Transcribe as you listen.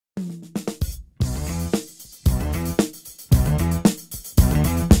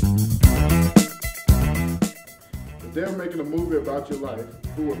they're making a movie about your life,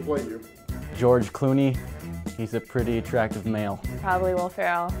 who would play you? George Clooney. He's a pretty attractive male. Probably Will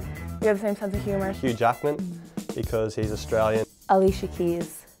Ferrell. We have the same sense of humor. Hugh Jackman, because he's Australian. Alicia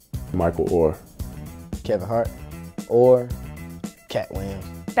Keys. Michael Orr. Kevin Hart, or Cat Williams.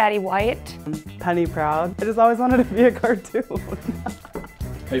 Betty White. Penny Proud. I just always wanted to be a cartoon.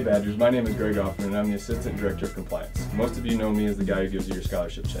 Hey Badgers, my name is Greg Hoffman and I'm the Assistant Director of Compliance. Most of you know me as the guy who gives you your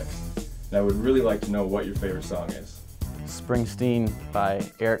scholarship checks. And I would really like to know what your favorite song is. Springsteen by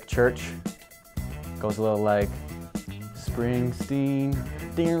Eric Church. Goes a little like, Springsteen,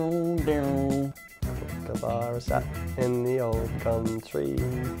 down, down. Kookaburra sat in the old country.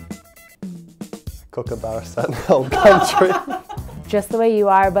 Kookaburra sat in the old country. Just the Way You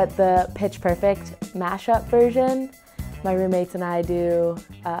Are, but the Pitch Perfect mashup version. My roommates and I do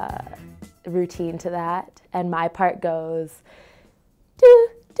a routine to that, and my part goes do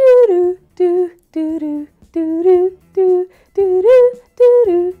do do do do do do do do do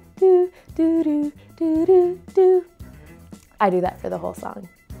do do do do do do. I do that for the whole song.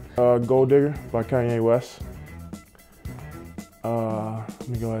 Gold Digger by Kanye West. Let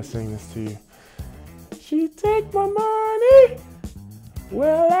me go ahead and sing this to you. She take my money,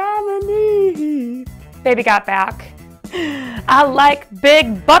 well I'm in need. Baby Got Back. I like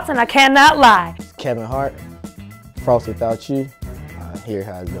big butts and I cannot lie. Kevin Hart, Frost Without You. Hear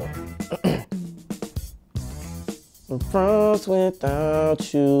how it goes. Frost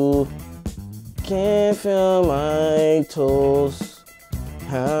without you, can't feel my toes.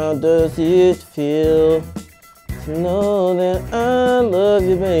 How does it feel to know that I love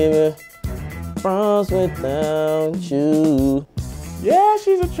you, baby? Frost without you. Yeah,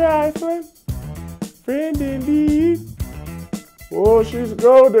 she's a trifling friend indeed. Oh, she's a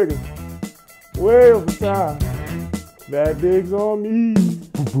gold digger, way over time. That digs on me.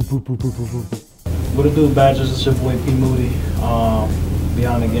 What it do, Badgers? It's your boy P. Moody,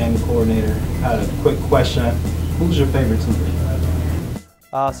 Beyond the Game coordinator. I had a quick question. Who's your favorite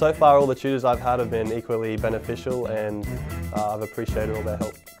tutor? So far, all the tutors I've had have been equally beneficial, and I've appreciated all their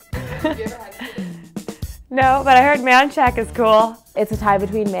help. Have you ever had a tutor? No, but I heard Man Check is cool. It's a tie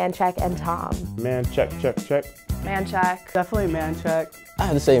between Man Check and Tom. Man check, check, check. Man Check. Definitely Man Check. I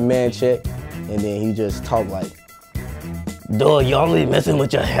had to say Man Check, and then he just talked like, dude, you always messing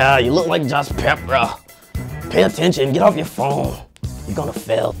with your hair. You look like Josh Pepper. Pay attention, get off your phone. You're gonna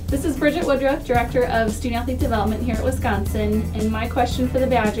fail. This is Bridget Woodruff, Director of Student Athlete Development here at Wisconsin, and my question for the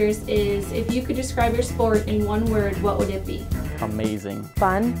Badgers is, if you could describe your sport in one word, what would it be? Amazing.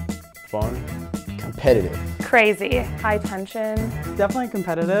 Fun. Fun. Competitive. Crazy. High tension. Definitely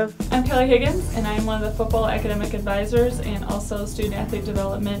competitive. I'm Kelly Higgins, and I'm one of the football academic advisors and also student athlete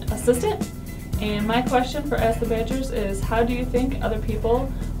development assistant. And my question for Ask the Badgers is, how do you think other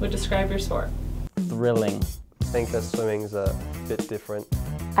people would describe your sport? Thrilling. I think that swimming's a bit different.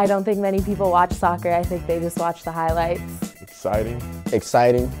 I don't think many people watch soccer. I think they just watch the highlights. Exciting.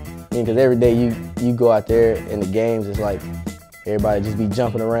 Exciting. I mean, because every day you go out there in the games, it's like everybody just be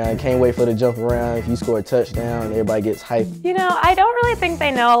jumping around. Can't wait for the jump around. If you score a touchdown, everybody gets hyped. You know, I don't really think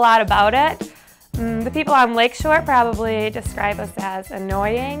they know a lot about it. The people on Lakeshore probably describe us as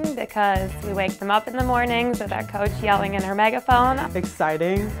annoying because we wake them up in the mornings with our coach yelling in her megaphone.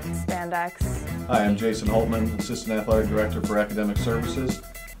 Exciting. Spandex. Hi, I'm Jason Holtman, Assistant Athletic Director for Academic Services.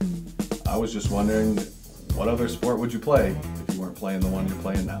 I was just wondering, what other sport would you play if you weren't playing the one you're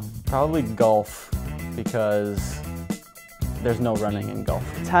playing now? Probably golf, because there's no running in golf.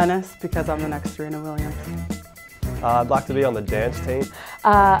 Tennis, because I'm the next Serena Williams. I'd like to be on the dance team.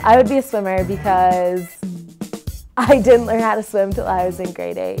 I would be a swimmer because I didn't learn how to swim till I was in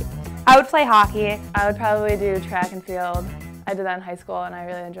grade 8. I would play hockey. I would probably do track and field. I did that in high school and I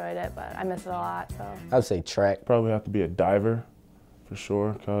really enjoyed it, but I miss it a lot, so. I would say track. Probably have to be a diver, for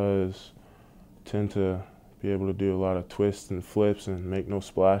sure, because I tend to be able to do a lot of twists and flips and make no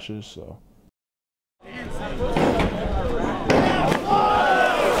splashes, so